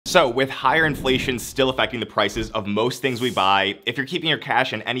So with higher inflation still affecting the prices of most things we buy, if you're keeping your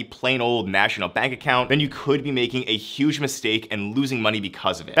cash in any plain old national bank account, then you could be making a huge mistake and losing money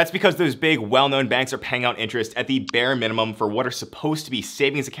because of it. That's because those big well-known banks are paying out interest at the bare minimum for what are supposed to be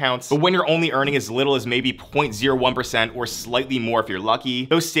savings accounts, but when you're only earning as little as maybe 0.01% or slightly more if you're lucky,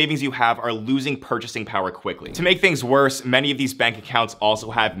 those savings you have are losing purchasing power quickly. To make things worse, many of these bank accounts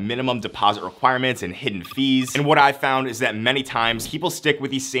also have minimum deposit requirements and hidden fees, and what I've found is that many times people stick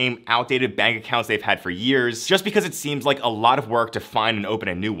with these same outdated bank accounts they've had for years just because it seems like a lot of work to find and open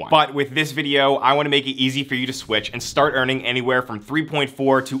a new one. But with this video, I want to make it easy for you to switch and start earning anywhere from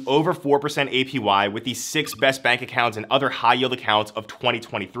 3.4 to over 4% APY with these 6 best bank accounts and other high yield accounts of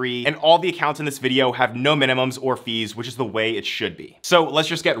 2023. And all the accounts in this video have no minimums or fees, which is the way it should be. So let's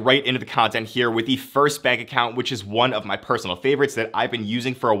just get right into the content here with the first bank account, which is one of my personal favorites that I've been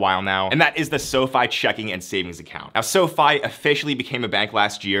using for a while now, and that is the SoFi checking and savings account. Now, SoFi officially became a bank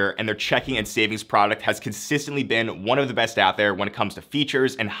last year, and their checking and savings product has consistently been one of the best out there when it comes to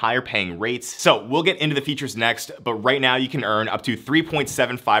features and higher paying rates. So we'll get into the features next, but right now you can earn up to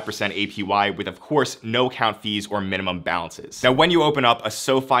 3.75% APY with, of course, no account fees or minimum balances. Now, when you open up a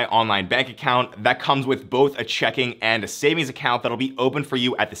SoFi online bank account, that comes with both a checking and a savings account that'll be open for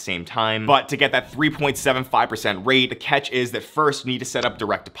you at the same time. But to get that 3.75% rate, the catch is that first you need to set up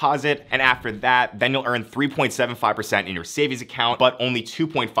direct deposit, and after that, then you'll earn 3.75% in your savings account, but only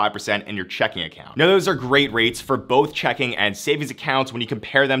 2.5% in your checking account. Now, those are great rates for both checking and savings accounts when you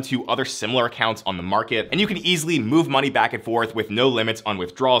compare them to other similar accounts on the market, and you can easily move money back and forth with no limits on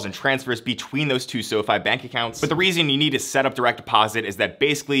withdrawals and transfers between those two SoFi bank accounts. But the reason you need to set up direct deposit is that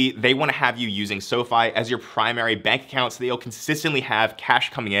basically they want to have you using SoFi as your primary bank account so that you'll consistently have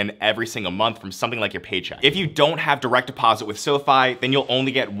cash coming in every single month from something like your paycheck. If you don't have direct deposit with SoFi, then you'll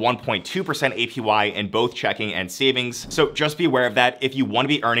only get 1.2% APY in both checking and savings. So just be aware of that if you want to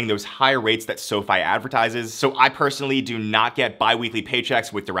be earning those higher rates that SoFi advertises. So I personally do not get bi-weekly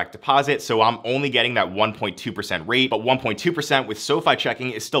paychecks with direct deposit, so I'm only getting that 1.2% rate, but 1.2% with SoFi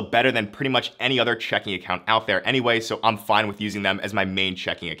checking is still better than pretty much any other checking account out there anyway, so I'm fine with using them as my main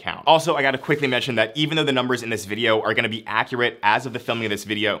checking account. Also, I gotta quickly mention that even though the numbers in this video are gonna be accurate as of the filming of this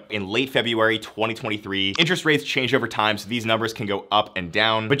video in late February 2023, interest rates change over time, so these numbers can go up and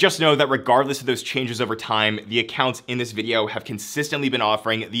down. But just know that regardless of those changes over time, the accounts in this video have consistently been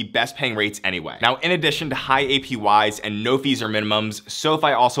offering the best paying rates anyway. Now, in addition to high APYs and no fees or minimums,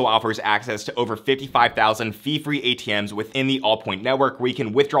 SoFi also offers access to over 55,000 fee-free ATMs within the Allpoint network where you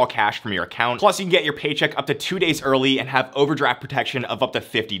can withdraw cash from your account. Plus, you can get your paycheck up to 2 days early and have overdraft protection of up to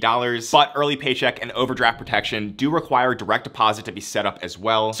 $50. But early paycheck and overdraft protection do require direct deposit to be set up as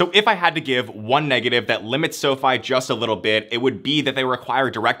well. So if I had to give one negative that limits SoFi just a little bit, it would be that they require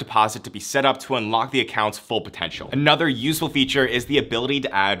direct deposit to be set up to unlock the account's full potential. Another useful feature is the ability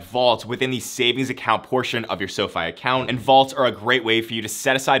to add vaults within the savings account portion of your SoFi account, and vaults are a great way for you to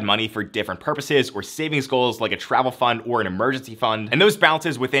set aside money for different purposes or savings goals like a travel fund or an emergency fund. And those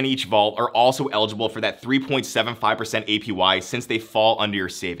balances within each vault are also eligible for that 3.75% APY since they fall under your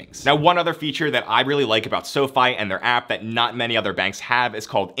savings. Now, one other feature that I really like about SoFi and their app that not many other banks have is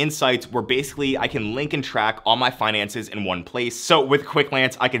called Insights, where basically I can link and track all my finances in one place. So with a quick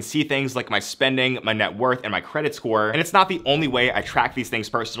glance, I can see things like my spending, my net worth, and my credit score. And it's not the only way I track these things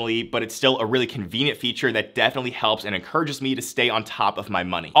personally, but it's still a really convenient feature that definitely helps and encourages me to stay on top of my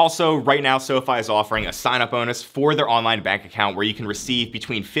money. Also, right now, SoFi is offering a sign-up bonus for their online bank account where you can receive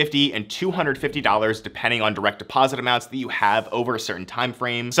between $50 and $250 depending on direct deposit amounts that you have over a certain time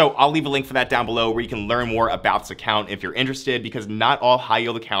frame. So I'll leave a link for that down below where you can learn more about this account if you're interested, because not all high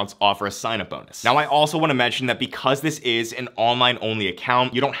yield accounts offer a sign-up bonus. Now, I also want to mention that because this is an online only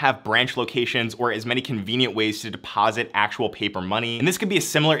account, you don't have branch locations or as many convenient ways to deposit actual paper money. And this could be a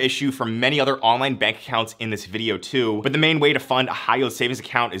similar issue for many other online bank accounts in this video too. But the main way to fund a high yield savings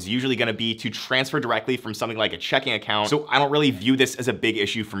account is usually going to be to transfer directly from something like a checking account. So I don't really view this as a big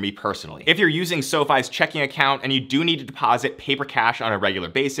issue for me personally. If you're using SoFi's checking account and you do need to deposit paper cash on a regular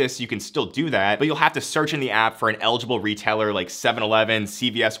basis, you can still do that, but you'll have to search in the app for an eligible retailer like 7-Eleven,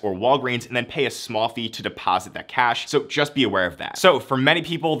 CVS, or Walgreens, and then pay a small fee to deposit that cash. So just be aware of that. So for many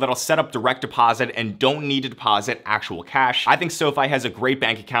people that'll set up direct deposit and don't need to deposit actual cash, I think SoFi has a great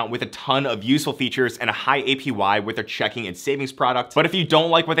bank account with a ton of useful features and a high APY with their checking and savings product. But if you don't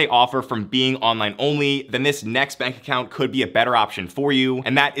like what they offer from being online only, then this next bank account could be a better option for you,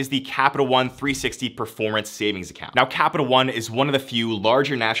 and that is the Capital One 360 Performance Savings Account. Now, Capital One is one of the few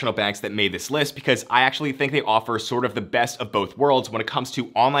larger national banks that made this list because I actually think they offer sort of the best of both worlds when it comes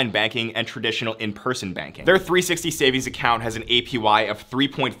to online banking and traditional in-person banking. Their 360 savings account has an APY of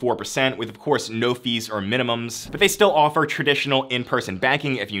 3.4% with, of course, no fees or minimums, but they still offer traditional in in-person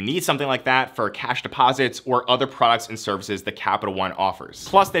banking if you need something like that for cash deposits or other products and services that Capital One offers.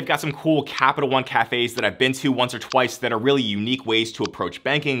 Plus, they've got some cool Capital One cafes that I've been to once or twice that are really unique ways to approach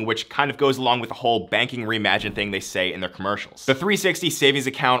banking, which kind of goes along with the whole banking reimagined thing they say in their commercials. The 360 savings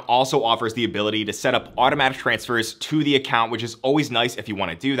account also offers the ability to set up automatic transfers to the account, which is always nice if you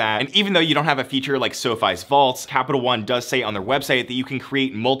want to do that. And even though you don't have a feature like SoFi's vaults, Capital One does say on their website that you can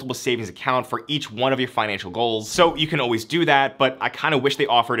create multiple savings accounts for each one of your financial goals. So you can always do that, but I kind of wish they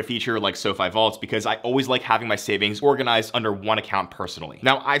offered a feature like SoFi vaults because I always like having my savings organized under one account personally.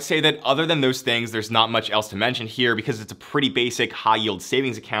 Now, I'd say that other than those things, there's not much else to mention here because it's a pretty basic high yield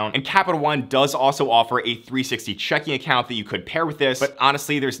savings account. And Capital One does also offer a 360 checking account that you could pair with this, but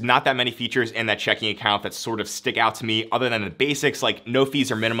honestly, there's not that many features in that checking account that sort of stick out to me other than the basics like no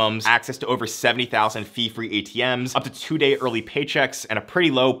fees or minimums, access to over 70,000 fee-free ATMs, up to 2-day early paychecks, and a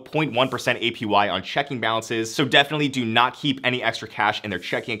pretty low 0.1% APY on checking balances. So definitely do not keep any extra cash in their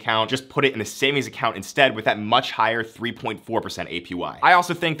checking account. Just put it in a savings account instead with that much higher 3.4% APY. I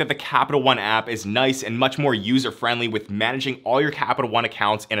also think that the Capital One app is nice and much more user-friendly with managing all your Capital One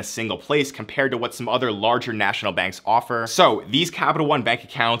accounts in a single place compared to what some other larger national banks offer. So these Capital One bank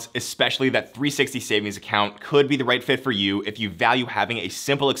accounts, especially that 360 savings account, could be the right fit for you if you value having a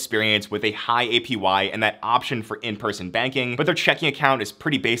simple experience with a high APY and that option for in-person banking, but their checking account is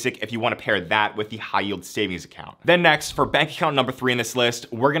pretty basic if you want to pair that with the high yield savings account. Then next, for bank account number 3 in this list,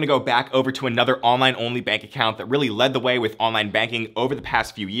 we're gonna go back over to another online only bank account that really led the way with online banking over the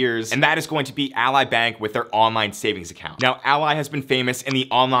past few years, and that is going to be Ally Bank with their online savings account. Now, Ally has been famous in the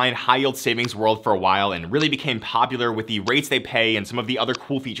online high yield savings world for a while and really became popular with the rates they pay and some of the other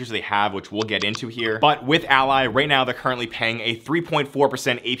cool features they have, which we'll get into here. But with Ally, right now they're currently paying a 3.4%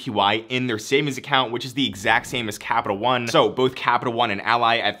 APY in their savings account, which is the exact same as Capital One. So both Capital One and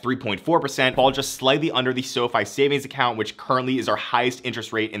Ally at 3.4% fall just slightly under the SoFi savings account, which currently is our highest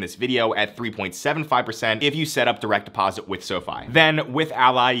interest rate in this video at 3.75% if you set up direct deposit with SoFi. Then with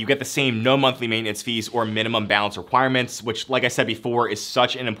Ally, you get the same no monthly maintenance fees or minimum balance requirements, which like I said before is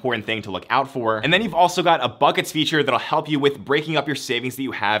such an important thing to look out for. And then you've also got a buckets feature that'll help you with breaking up your savings that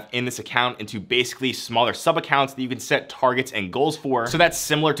you have in this account into basically smaller sub accounts that you can set targets and goals for. So that's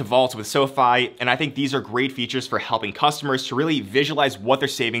similar to vaults with SoFi, and I think these are great features for helping customers to really visualize what their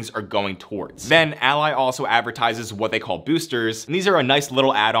savings are going towards. Then Ally also advertises what they call boosters, and these are a nice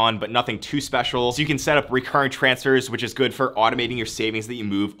little add-on, but nothing too special. So you can set up recurring transfers, which is good for automating your savings that you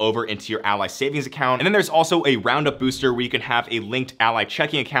move over into your Ally savings account. And then there's also a roundup booster where you can have a linked Ally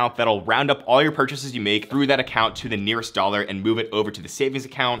checking account that'll round up all your purchases you make through that account to the nearest dollar and move it over to the savings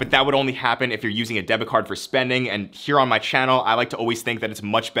account. But that would only happen if you're using a debit card for spending. And here on my channel, I like to always think that it's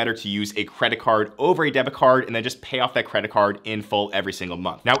much better to use a credit card over a debit card and then just pay off that credit card in full every single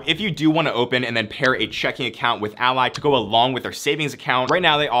month. Now, if you do want to open and then pair a checking account with Ally to go along with their savings account, right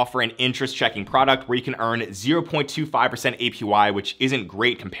now they offer an interest checking product where you can earn 0.25% APY, which isn't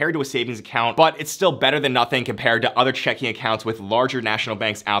great compared to a savings account, but it's still better than nothing compared to other checking accounts with larger national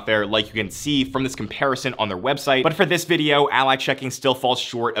banks out there, like you can see from this comparison on their website. But for this video, Ally checking still falls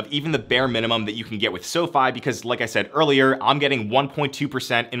short of even the bare minimum that you can get with SoFi because, like I said earlier, I'm getting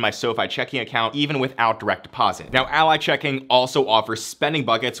 1.2% in my SoFi checking account even without direct deposit. Now, Ally checking also offers spending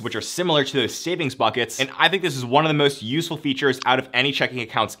buckets, which are similar to those savings buckets, and I think this is one of the most useful features out of any checking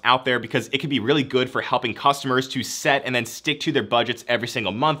accounts out there because it can be really good for helping customers to set and then stick to their budgets every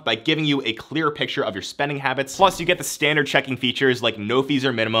single month by giving you a clearer picture of your spending habits. Plus, you get the standard checking features like no fees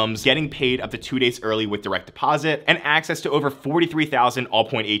or minimums, getting paid up to 2 days early with direct deposit, and access to over 43,000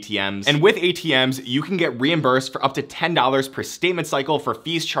 all-point ATMs. And with ATMs, you can get reimbursed for up to $10 per statement cycle for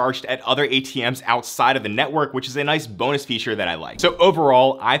fees charged at other ATMs outside of the network, which is a nice bonus feature that I like. So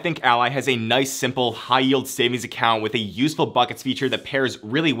overall, I think Ally has a nice, simple, high-yield savings account with a useful buckets feature that pairs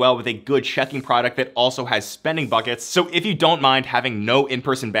really well with a good checking product that also has spending buckets. So if you don't mind having no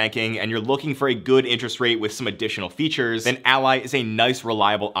in-person banking and you're looking for a good interest rate with some additional features, then Ally is a nice,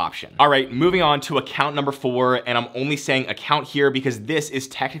 reliable option. All right, moving on to account number 4, and I'm only saying account here because this is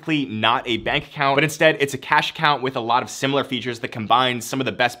technically not a bank account, but instead it's a cash account with a lot of similar features that combine some of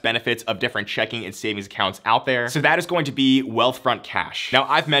the best benefits of different checking and savings accounts out there. So that is going to be Wealthfront Cash. Now,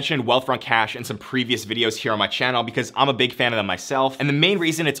 I've mentioned Wealthfront Cash in some previous videos here on my channel because I'm a big fan of them myself, and the main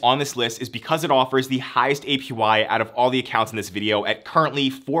reason it's on this list is because it offers the highest APY out of all the accounts in this video at currently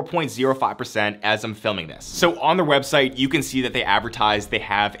 4.05% as I'm filming this. So on their website, you can see that they advertise they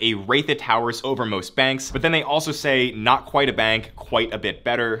have a rate that towers over most banks, but then they also say not quite a bank, quite a bit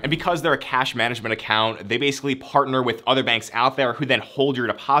better. And because they're a cash management account, they basically partner with other banks out there who then hold your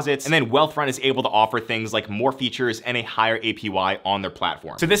deposits, and then Wealthfront is able to offer things like more features and a higher APY on their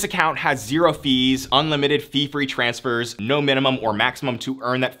platform. So this account has 0 fees, unlimited fee-free transfers transfers, no minimum or maximum to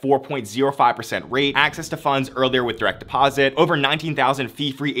earn that 4.05% rate, access to funds earlier with direct deposit, over 19,000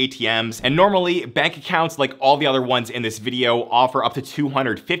 fee-free ATMs, and normally bank accounts like all the other ones in this video offer up to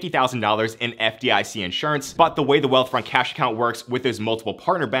 $250,000 in FDIC insurance, but the way the Wealthfront cash account works with those multiple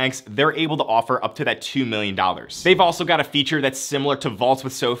partner banks, they're able to offer up to that $2 million. They've also got a feature that's similar to vaults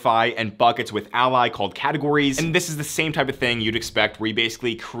with SoFi and buckets with Ally called categories, and this is the same type of thing you'd expect where you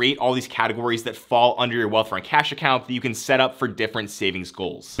basically create all these categories that fall under your Wealthfront cash account that you can set up for different savings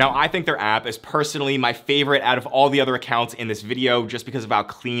goals. Now, I think their app is personally my favorite out of all the other accounts in this video just because of how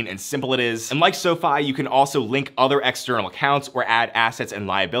clean and simple it is. And like SoFi, you can also link other external accounts or add assets and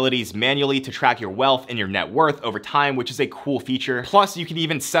liabilities manually to track your wealth and your net worth over time, which is a cool feature. Plus, you can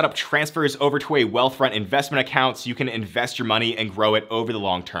even set up transfers over to a Wealthfront investment account so you can invest your money and grow it over the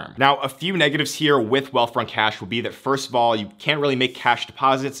long term. Now, a few negatives here with Wealthfront Cash would be that first of all, you can't really make cash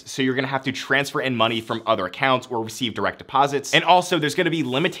deposits, so you're gonna have to transfer in money from other accounts or receive direct deposits. And also, there's gonna be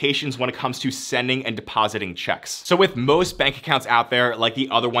limitations when it comes to sending and depositing checks. So with most bank accounts out there, like the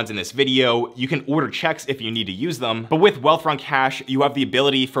other ones in this video, you can order checks if you need to use them. But with Wealthfront Cash, you have the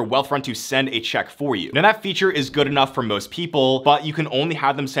ability for Wealthfront to send a check for you. Now that feature is good enough for most people, but you can only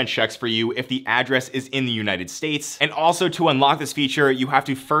have them send checks for you if the address is in the United States. And also to unlock this feature, you have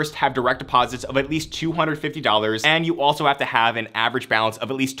to first have direct deposits of at least $250, and you also have to have an average balance of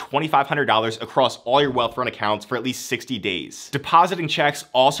at least $2,500 across all your Wealthfront accounts for at least 60 days. Depositing checks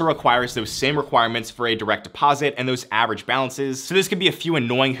also requires those same requirements for a direct deposit and those average balances, so this can be a few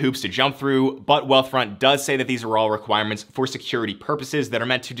annoying hoops to jump through, but Wealthfront does say that these are all requirements for security purposes that are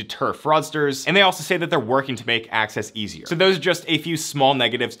meant to deter fraudsters, and they also say that they're working to make access easier. So those are just a few small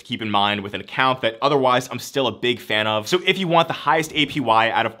negatives to keep in mind with an account that otherwise I'm still a big fan of. So if you want the highest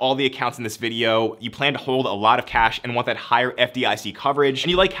APY out of all the accounts in this video, you plan to hold a lot of cash and want that higher FDIC coverage,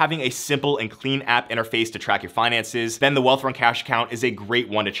 and you like having a simple and clean app interface to track your finances, then the Wealthfront Cash account is a great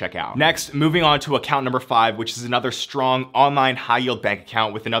one to check out. Next, moving on to account number 5, which is another strong online high yield bank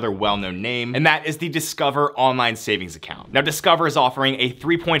account with another well-known name, and that is the Discover Online Savings Account. Now, Discover is offering a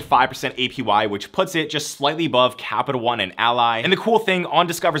 3.5% APY, which puts it just slightly above Capital One and Ally. And the cool thing on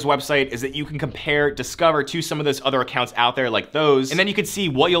Discover's website is that you can compare Discover to some of those other accounts out there like those, and then you can see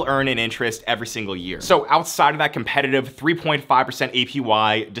what you'll earn in interest every single year. So outside of that competitive 3.5%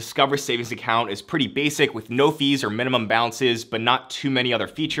 APY, Discover's savings account is pretty basic with no fees or minimum balances, but not too many other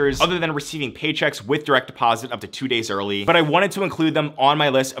features other than receiving paychecks with direct deposit up to 2 days early. But I wanted to include them on my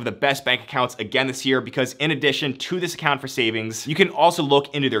list of the best bank accounts again this year because in addition to this account for savings, you can also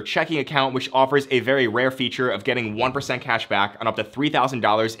look into their checking account, which offers a very rare feature of getting 1% cash back on up to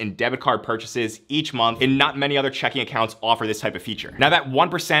 $3,000 in debit card purchases each month, and not many other checking accounts offer this type of feature. Now that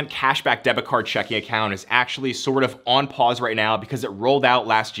 1% cashback debit card checking account is actually sort of on pause right now because it rolled out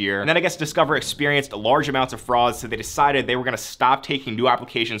last year, and then I guess Discover experienced large amounts of fraud, so they decided they were gonna stop taking new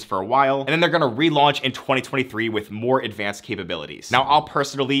applications for a while, and then they're gonna relaunch in 2023 with more advanced capabilities. Now, I'll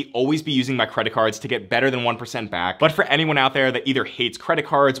personally always be using my credit cards to get better than 1% back, but for anyone out there that either hates credit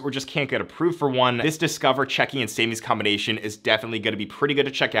cards or just can't get approved for one, this Discover checking and savings combination is definitely gonna be pretty good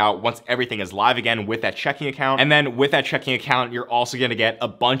to check out once everything is live again with that checking account. And then with that checking account, you're also gonna get a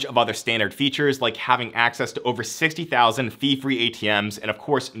bunch of other standard features like having access to over 60,000 fee-free ATMs, and of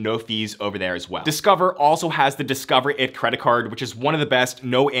course, no fees over there as well. Discover also has the Discover It credit card, which is one of the best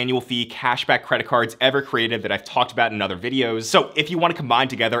no annual fee cashback credit cards ever created that I've talked about in other videos. So if you want to combine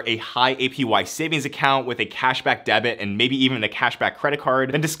together a high APY savings account with a cashback debit and maybe even a cashback credit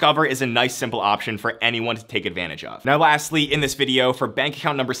card, then Discover is a nice simple option for anyone to take advantage of. Now lastly, in this video for bank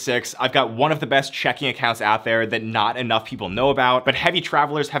account number 6, I've got one of the best checking accounts out there that not enough people know about, but heavy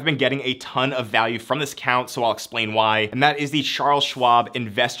travelers have been getting a ton of value from this account, so I'll explain why, and that is the Charles Schwab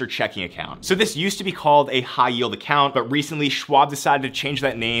Investor Checking Account. So this used to be called a high yield account, but recently Schwab decided to change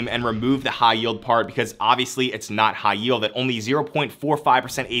that name and remove the high yield part because obviously it's not high yield at only 0.45%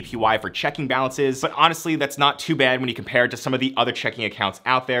 APY for checking balances, but honestly that's not too bad when you compare it to some of the other checking accounts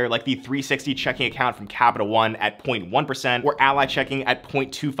out there like the 360 checking account from Capital One at 0.1% or Ally Checking at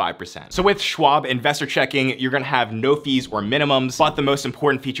 0.25%. So with Schwab Investor Checking, you're gonna have no fees or minimums, but the most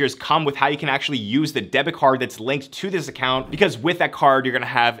important features come with how you can actually use the debit card that's linked to this account, because with that card you're gonna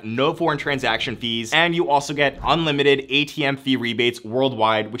have no foreign transaction fees, and you also get unlimited ATM fee rebates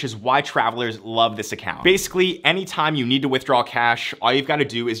worldwide, which is why travelers love this account. Basically, anytime you need to withdraw cash, all you've got to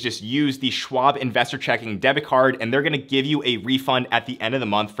do is just use the Schwab Investor Checking debit card, and they're gonna give you a refund at the end of the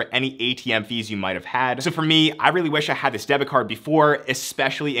month for any ATM fees you might have had. So for me, I really wish I had this debit card before,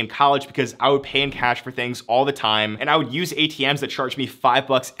 especially in college, because I would pay in cash for things all the time, and I would use ATMs that charged me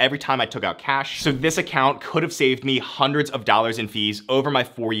 $5 every time I took out cash. So this account could have saved me hundreds of dollars in fees over my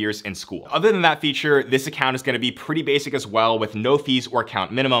 4 years in school. Other than that feature, this This account is gonna be pretty basic as well with no fees or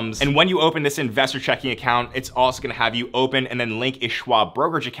account minimums. And when you open this investor checking account, it's also gonna have you open and then link a Schwab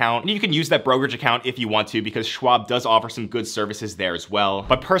brokerage account. And you can use that brokerage account if you want to, because Schwab does offer some good services there as well.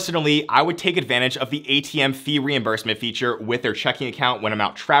 But personally, I would take advantage of the ATM fee reimbursement feature with their checking account when I'm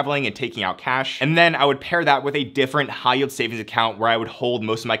out traveling and taking out cash. And then I would pair that with a different high yield savings account where I would hold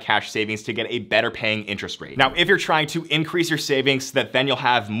most of my cash savings to get a better paying interest rate. Now, if you're trying to increase your savings so that then you'll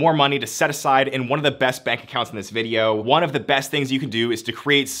have more money to set aside in one of the best bank accounts in this video, one of the best things you can do is to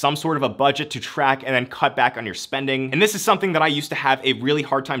create some sort of a budget to track and then cut back on your spending. And this is something that I used to have a really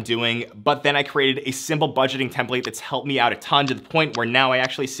hard time doing, but then I created a simple budgeting template that's helped me out a ton, to the point where now I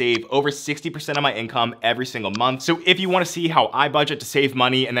actually save over 60% of my income every single month. So if you want to see how I budget to save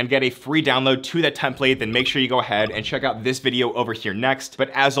money and then get a free download to that template, then make sure you go ahead and check out this video over here next. But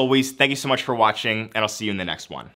as always, thank you so much for watching, and I'll see you in the next one.